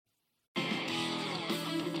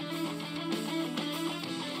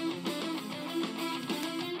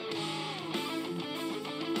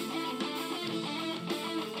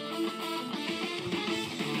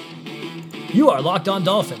You are Locked On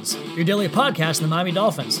Dolphins, your daily podcast in the Miami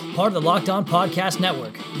Dolphins, part of the Locked On Podcast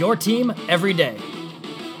Network, your team every day.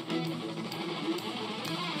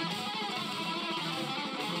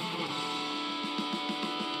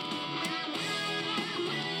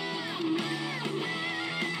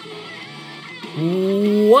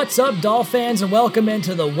 What's up, Dolphins, and welcome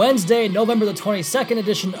into the Wednesday, November the 22nd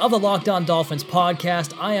edition of the Locked On Dolphins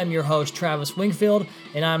podcast. I am your host, Travis Wingfield,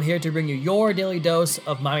 and I'm here to bring you your daily dose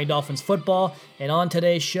of Miami Dolphins football. And on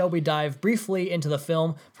today's show, we dive briefly into the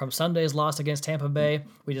film from Sunday's loss against Tampa Bay.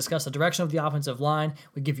 We discuss the direction of the offensive line.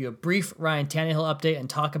 We give you a brief Ryan Tannehill update and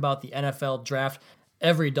talk about the NFL draft.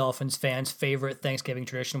 Every Dolphins fan's favorite Thanksgiving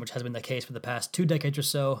tradition, which has been the case for the past 2 decades or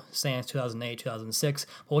so, since 2008, 2006.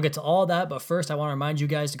 We'll get to all that, but first I want to remind you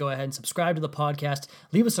guys to go ahead and subscribe to the podcast,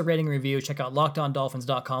 leave us a rating and review, check out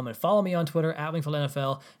LockedOnDolphins.com, and follow me on Twitter at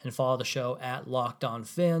WingfieldNFL, and follow the show at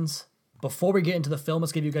LockedOnFins. Before we get into the film,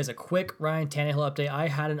 let's give you guys a quick Ryan Tannehill update. I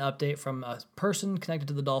had an update from a person connected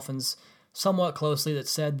to the Dolphins somewhat closely that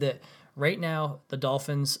said that right now, the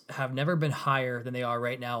Dolphins have never been higher than they are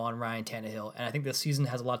right now on Ryan Tannehill. And I think this season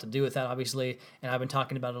has a lot to do with that, obviously. And I've been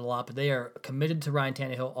talking about it a lot, but they are committed to Ryan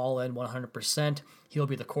Tannehill all in 100%. He'll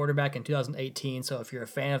be the quarterback in 2018. So if you're a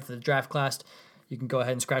fan of the draft class, you can go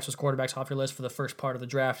ahead and scratch those quarterbacks off your list for the first part of the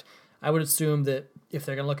draft. I would assume that if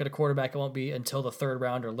they're going to look at a quarterback, it won't be until the third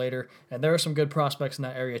round or later. And there are some good prospects in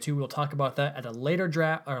that area too. We'll talk about that at a later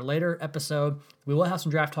draft or later episode. We will have some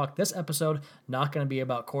draft talk this episode. Not going to be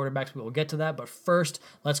about quarterbacks. We will get to that. But first,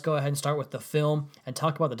 let's go ahead and start with the film and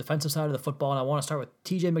talk about the defensive side of the football. And I want to start with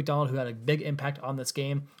TJ McDonald, who had a big impact on this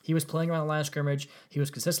game. He was playing around the line of scrimmage. He was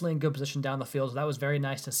consistently in good position down the field. So that was very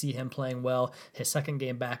nice to see him playing well. His second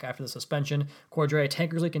game back after the suspension. Cordrea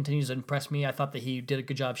Tankersley continues to impress me. I thought that he did a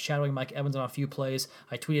good job shadowing Mike Evans on a few plays.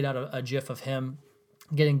 I tweeted out a GIF of him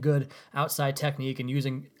getting good outside technique and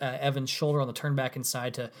using Evans' shoulder on the turnback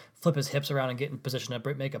inside to flip his hips around and get in position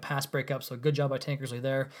to make a pass breakup. So good job by Tankersley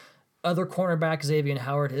there. Other cornerback, Xavier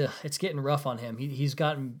Howard, it's getting rough on him. He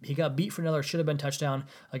got beat for another should have been touchdown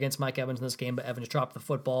against Mike Evans in this game, but Evans dropped the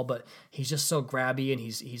football. But he's just so grabby and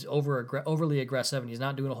he's overly aggressive and he's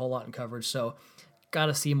not doing a whole lot in coverage. So got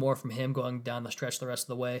to see more from him going down the stretch the rest of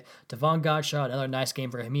the way. Devon Godchaux, another nice game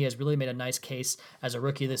for him. He has really made a nice case as a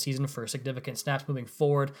rookie this season for significant snaps moving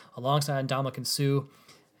forward alongside Ndamukong Suh.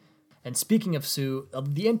 And speaking of Suh,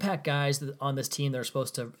 the impact guys on this team that are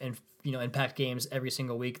supposed to impact games every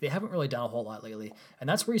single week, they haven't really done a whole lot lately. And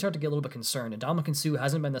that's where you start to get a little bit concerned. And Ndamukong Suh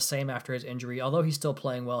hasn't been the same after his injury, although he's still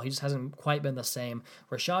playing well. He just hasn't quite been the same.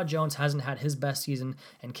 Rashad Jones hasn't had his best season,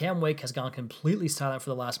 and Cam Wake has gone completely silent for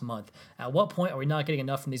the last month. At what point are we not getting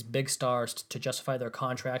enough from these big stars to justify their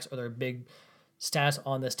contracts or their big stats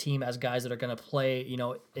on this team as guys that are going to play,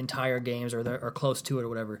 entire games or close to it or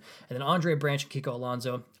whatever. And then Andre Branch and Kiko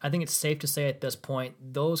Alonso, I think it's safe to say at this point,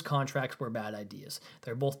 those contracts were bad ideas.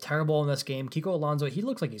 They're both terrible in this game. Kiko Alonso, he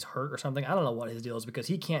looks like he's hurt or something. I don't know what his deal is because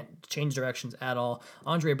he can't change directions at all.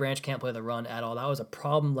 Andre Branch can't play the run at all. That was a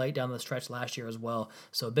problem late down the stretch last year as well.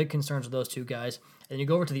 So big concerns with those two guys. And you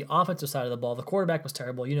go over to the offensive side of the ball. The quarterback was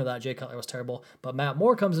terrible. You know that. Jay Cutler was terrible. But Matt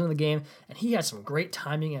Moore comes into the game, and he had some great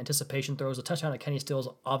timing and anticipation throws. A touchdown to Kenny Stills,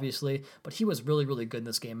 obviously. But he was really, really good in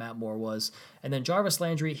this game, Matt Moore was. And then Jarvis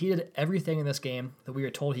Landry, he did everything in this game that we were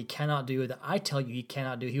told he cannot do, that I tell you he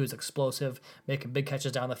cannot do. He was explosive, making big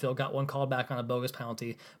catches down the field, got one called back on a bogus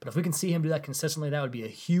penalty. But if we can see him do that consistently, that would be a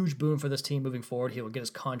huge boon for this team moving forward. He will get his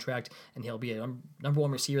contract, and he'll be a number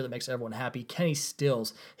one receiver that makes everyone happy. Kenny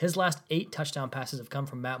Stills, his last 8 touchdown passes have come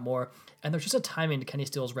from Matt Moore, and there's just a timing to Kenny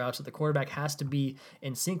Stills' routes that the quarterback has to be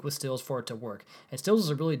in sync with Stills for it to work. And Stills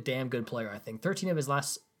is a really damn good player, I think. 13 of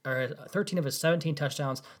his 17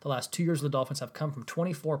 touchdowns the last 2 years of the Dolphins have come from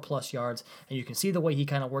 24-plus yards, and you can see the way he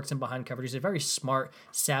kind of works in behind coverage. He's a very smart,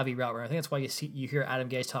 savvy route runner. I think that's why you hear Adam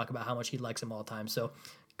Gase talk about how much he likes him all the time. So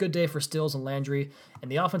good day for Stills and Landry.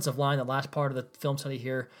 And the offensive line, the last part of the film study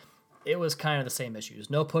here, it was kind of the same issues.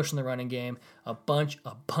 No push in the running game, a bunch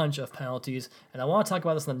of penalties. And I want to talk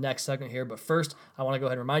about this in the next segment here, but first, I want to go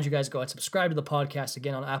ahead and remind you guys to go ahead and subscribe to the podcast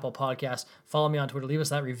again on Apple Podcasts. Follow me on Twitter, leave us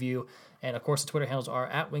that review. And of course, the Twitter handles are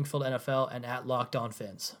at WingfieldNFL and at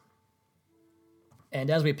LockedOnFins. And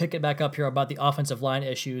as we pick it back up here about the offensive line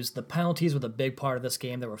issues, the penalties were the big part of this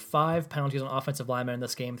game. There were 5 penalties on offensive linemen in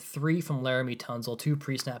this game, 3 from Laramie Tunsil, 2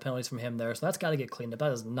 pre-snap penalties from him there. So that's got to get cleaned up.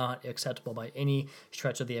 That is not acceptable by any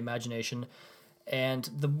stretch of the imagination. And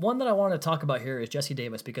the one that I want to talk about here is Jesse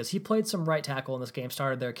Davis, because he played some right tackle in this game,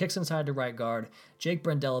 started there, kicks inside to right guard. Jake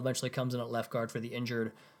Brendel eventually comes in at left guard for the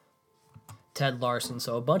injured Ted Larson.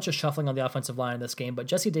 So a bunch of shuffling on the offensive line in this game, but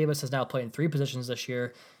Jesse Davis has now played in 3 positions this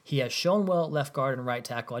year. He has shown well at left guard and right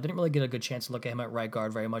tackle. I didn't really get a good chance to look at him at right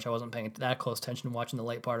guard very much. I wasn't paying that close attention watching the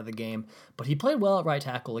late part of the game, but he played well at right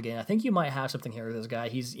tackle again. I think you might have something here with this guy.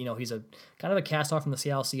 He's a kind of a cast off from the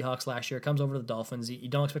Seattle Seahawks last year. Comes over to the Dolphins. You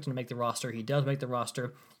don't expect him to make the roster. He does make the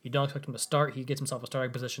roster. You don't expect him to start. He gets himself a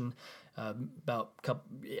starting position.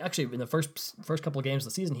 Actually, in the first couple of games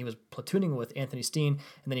of the season, he was platooning with Anthony Steen,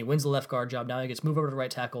 and then he wins the left guard job. Now he gets moved over to the right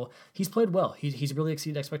tackle. He's played well. He's really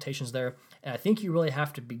exceeded expectations there, and I think you really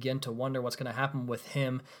have to begin to wonder what's going to happen with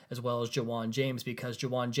him as well as Jawan James, because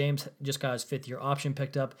Jawan James just got his 5th-year option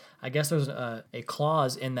picked up. I guess there's a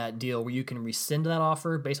clause in that deal where you can rescind that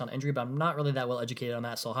offer based on injury, but I'm not really that well educated on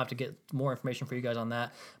that, so I'll have to get more information for you guys on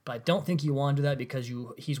that. But I don't think you want to do that because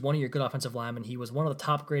he's one of your good offensive linemen. He was one of the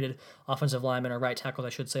top-graded offensive linemen, or right tackles, I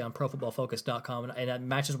should say, on ProFootballFocus.com, and that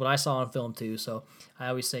matches what I saw on film too. So I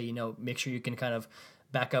always say, make sure you can kind of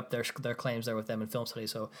back up their claims there with them in film study.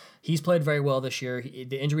 So he's played very well this year.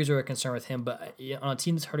 The injuries are a concern with him, but on a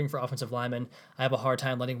team that's hurting for offensive linemen, I have a hard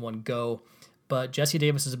time letting one go. But Jesse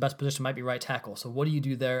Davis is the best position, might be right tackle. So what do you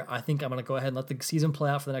do there? I think I'm going to go ahead and let the season play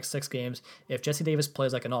out for the next 6 games. If Jesse Davis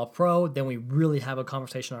plays like an all-pro, then we really have a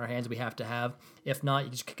conversation on our hands we have to have. If not, you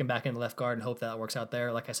just kick him back into left guard and hope that works out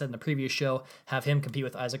there. Like I said in the previous show, have him compete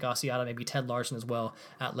with Isaac Asiata, maybe Ted Larson as well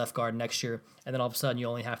at left guard next year. And then all of a sudden, you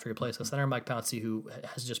only have to replace the center, Mike Pouncey, who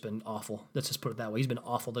has just been awful. Let's just put it that way. He's been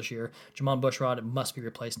awful this year. Jamon Bushrod must be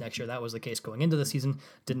replaced next year. That was the case going into the season.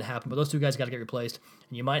 Didn't happen, but those 2 guys got to get replaced.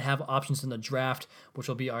 And you might have options in the draft, which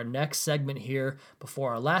will be our next segment here.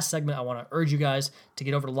 Before our last segment, I want to urge you guys to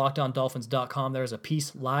get over to LockedOnDolphins.com. There's a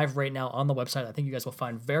piece live right now on the website I think you guys will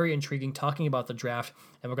find very intriguing, talking about the draft,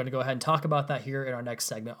 and we're going to go ahead and talk about that here in our next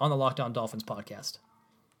segment on the Locked On Dolphins podcast.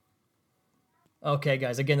 Okay,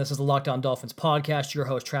 guys, again, this is the Locked On Dolphins podcast. Your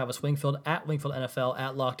host, Travis Wingfield, at Wingfield NFL,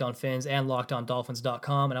 at Locked On Fins, and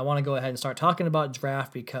LockedOnDolphins.com. And I want to go ahead and start talking about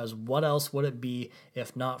draft, because what else would it be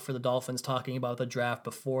if not for the Dolphins talking about the draft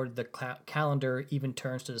before the calendar even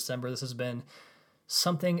turns to December? This has been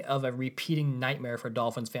something of a repeating nightmare for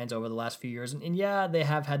Dolphins fans over the last few years. And yeah, they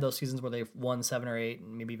have had those seasons where they've won 7 or 8,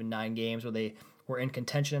 maybe even 9 games where they were in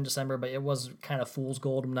contention in December, but it was kind of fool's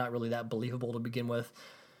gold, not really that believable to begin with.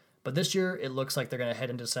 But this year, it looks like they're going to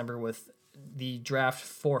head into December with the draft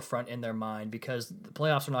forefront in their mind, because the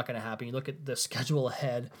playoffs are not going to happen. You look at the schedule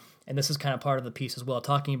ahead, and this is kind of part of the piece as well,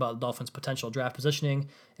 talking about Dolphins' potential draft positioning.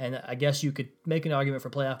 And I guess you could make an argument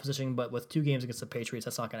for playoff positioning, but with 2 games against the Patriots,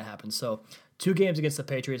 that's not going to happen. So 2 games against the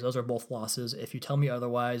Patriots, those are both losses. If you tell me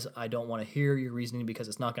otherwise, I don't want to hear your reasoning, because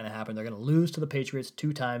it's not going to happen. They're going to lose to the Patriots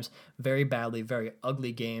 2 times, very badly, very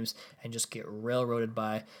ugly games, and just get railroaded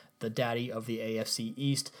by the daddy of the AFC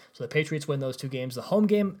East. So the Patriots win those 2 games. The home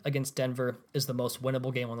game against Denver is the most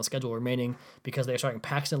winnable game on the schedule remaining, because they're starting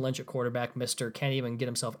Paxton Lynch at quarterback. Mr. can't even get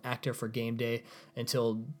himself active for game day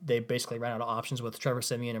until they basically ran out of options, with Trevor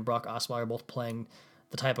Siemian and Brock Osweiler both playing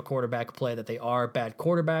the type of quarterback play that they are, bad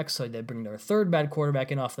quarterbacks. So they bring their 3rd bad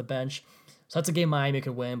quarterback in off the bench. So that's a game Miami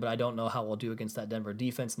could win, but I don't know how we'll do against that Denver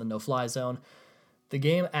defense in the no-fly zone. The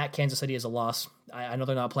game at Kansas City is a loss. I know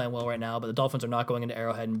they're not playing well right now, but the Dolphins are not going into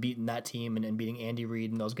Arrowhead and beating that team and beating Andy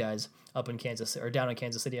Reid and those guys up in Kansas, or down in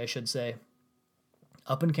Kansas City, I should say.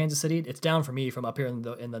 Up in Kansas City, it's down for me from up here in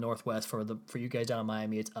the Northwest. For you guys down in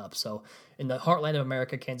Miami, it's up. So in the heartland of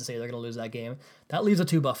America, Kansas City, they're going to lose that game. That leaves the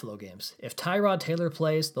 2 Buffalo games. If Tyrod Taylor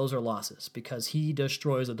plays, those are losses, because he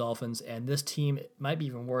destroys the Dolphins, and this team might be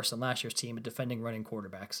even worse than last year's team at defending running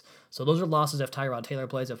quarterbacks. So those are losses if Tyrod Taylor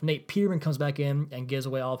plays. If Nate Peterman comes back in and gives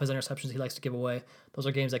away all of his interceptions he likes to give away, those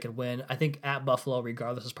are games that could win. I think at Buffalo,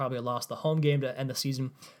 regardless, is probably a loss. The home game to end the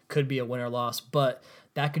season could be a win or loss, but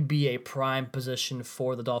that could be a prime position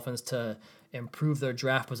for the Dolphins to improve their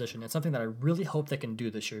draft position. It's something that I really hope they can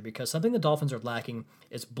do this year, because something the Dolphins are lacking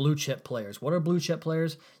is blue chip players. What are blue chip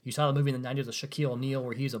players? You saw the movie in the 90s with Shaquille O'Neal,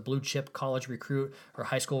 where he's a blue chip college recruit, or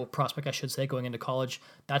high school prospect, I should say, going into college.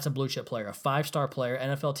 That's a blue chip player, a 5-star player.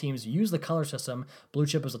 NFL teams use the color system. Blue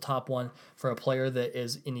chip is the top one for a player that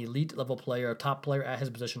is an elite level player, a top player at his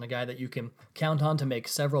position, a guy that you can count on to make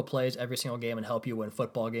several plays every single game and help you win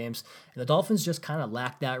football games. And the Dolphins just kind of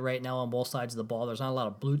lack that right now on both sides of the ball. There's not a lot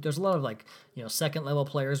of there's a lot of second level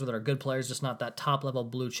players that are good players, just not that top level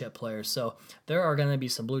blue chip players. So there are going to be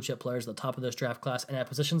some blue chip players at the top of this draft class and at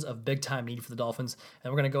positions of big time need for the Dolphins.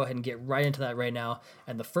 And we're going to go ahead and get right into that right now.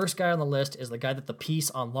 And the first guy on the list is the guy that the piece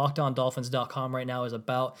on LockedOnDolphins.com right now is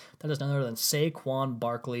about. That is none other than Saquon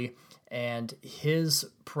Barkley. and his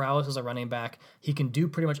prowess as a running back, he can do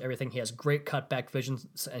pretty much everything. He has great cutback vision,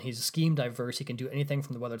 and he's scheme diverse. He can do anything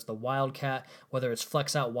from whether it's the wildcat, whether it's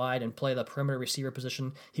flex out wide and play the perimeter receiver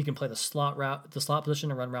position. He can play the slot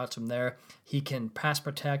position and run routes from there. He can pass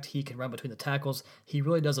protect. He can run between the tackles. He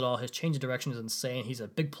really does it all. His change of direction is insane. He's a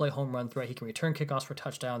big play home run threat. He can return kickoffs for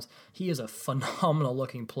touchdowns. He is a phenomenal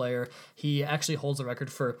looking player. He actually holds the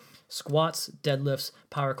record for squats, deadlifts,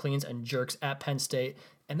 power cleans, and jerks at Penn State.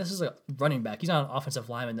 And this is a running back. He's not an offensive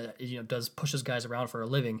lineman that does pushes guys around for a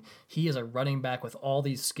living. He is a running back with all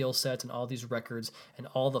these skill sets and all these records and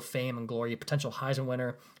all the fame and glory, potential Heisman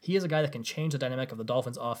winner. He is a guy that can change the dynamic of the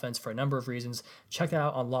Dolphins offense for a number of reasons. Check that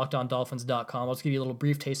out on LockedOnDolphins.com. I'll just give you a little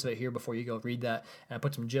brief taste of it here before you go read that. And I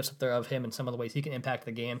put some GIFs up there of him and some of the ways he can impact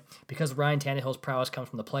the game. Because Ryan Tannehill's prowess comes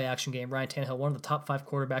from the play action game. Ryan Tannehill, one of the top 5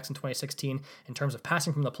 quarterbacks in 2016 in terms of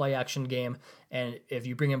passing from the play action game. And if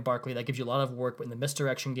you bring in Barkley, that gives you a lot of work in the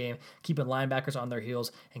misdirection game, keeping linebackers on their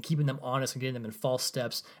heels and keeping them honest and getting them in false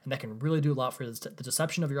steps. And that can really do a lot for the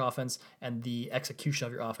deception of your offense and the execution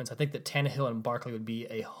of your offense. I think that Tannehill and Barkley would be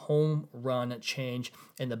a home run change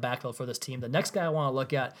in the backfield for this team. The next guy I want to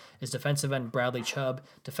look at is defensive end Bradley Chubb,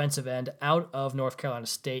 defensive end out of North Carolina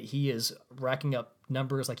State. He is racking up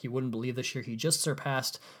numbers like you wouldn't believe this year. He just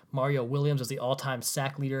surpassed Mario Williams as the all-time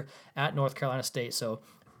sack leader at North Carolina State. So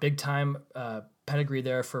big time pedigree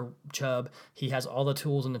there for Chubb. He has all the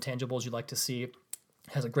tools and the tangibles you'd like to see.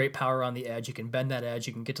 Has a great power on the edge. You can bend that edge.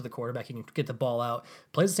 You can get to the quarterback. You can get the ball out.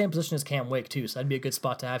 Plays the same position as Cam Wake, too. So that'd be a good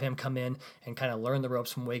spot to have him come in and kind of learn the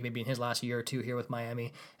ropes from Wake, maybe in his last year or two here with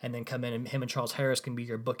Miami, and then come in, and him and Charles Harris can be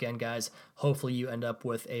your bookend guys. Hopefully you end up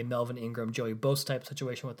with a Melvin Ingram, Joey Bosa type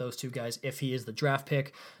situation with those two guys if he is the draft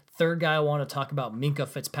pick. Third guy I want to talk about, Minkah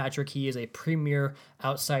Fitzpatrick. He is a premier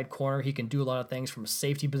outside corner. He can do a lot of things from a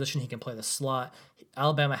safety position. He can play the slot.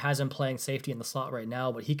 Alabama has him playing safety in the slot right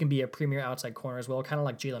now, but he can be a premier outside corner as well, kind of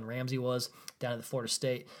like Jalen Ramsey was down at Florida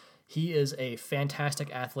State. He is a fantastic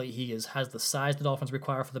athlete. He has the size the Dolphins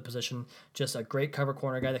require for the position. Just a great cover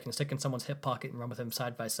corner guy that can stick in someone's hip pocket and run with him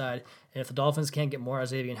side by side. And if the Dolphins can't get more out of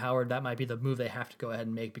Xavier Howard, that might be the move they have to go ahead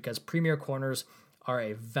and make, because premier corners are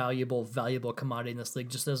a valuable commodity in this league,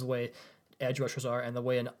 just as the way edge rushers are and the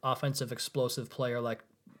way an offensive explosive player like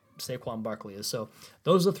Saquon Barkley is. So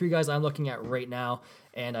those are the 3 guys I'm looking at right now,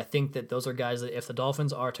 and I think that those are guys that if the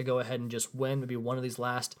Dolphins are to go ahead and just win maybe one of these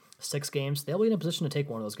last 6 games, they'll be in a position to take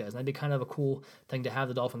one of those guys. And that'd be kind of a cool thing to have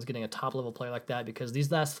the Dolphins getting a top-level player like that, because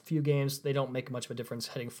these last few games, they don't make much of a difference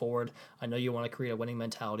heading forward. I know you want to create a winning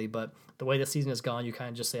mentality, but the way the season has gone, you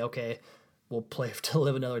kind of just say, okay, we'll play to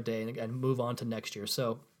live another day and move on to next year.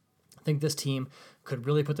 So I think this team could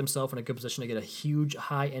really put themselves in a good position to get a huge,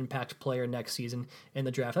 high-impact player next season in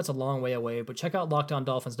the draft. That's a long way away, but check out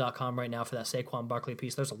LockedOnDolphins.com right now for that Saquon Barkley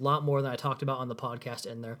piece. There's a lot more than I talked about on the podcast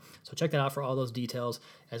in there, so check that out for all those details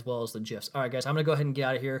as well as the GIFs. All right, guys, I'm going to go ahead and get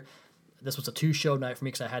out of here. This was a 2-show night for me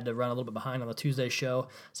because I had to run a little bit behind on the Tuesday show.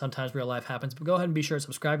 Sometimes real life happens, but go ahead and be sure to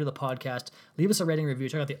subscribe to the podcast. Leave us a rating review.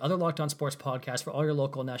 Check out the other Locked On Sports podcasts for all your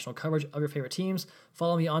local and national coverage of your favorite teams.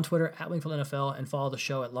 Follow me on Twitter at Wingfield NFL and follow the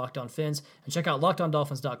show at Locked On Fins. And check out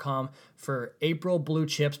LockedOnDolphins.com for April Blue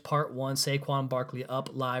Chips Part 1. Saquon Barkley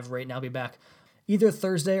up live right now. I'll be back either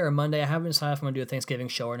Thursday or Monday. I haven't decided if I'm going to do a Thanksgiving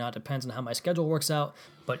show or not. Depends on how my schedule works out.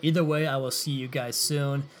 But either way, I will see you guys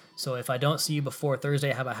soon. So if I don't see you before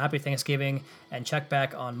Thursday, have a happy Thanksgiving, and check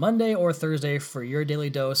back on Monday or Thursday for your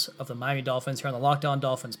daily dose of the Miami Dolphins here on the Locked On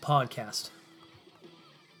Dolphins podcast.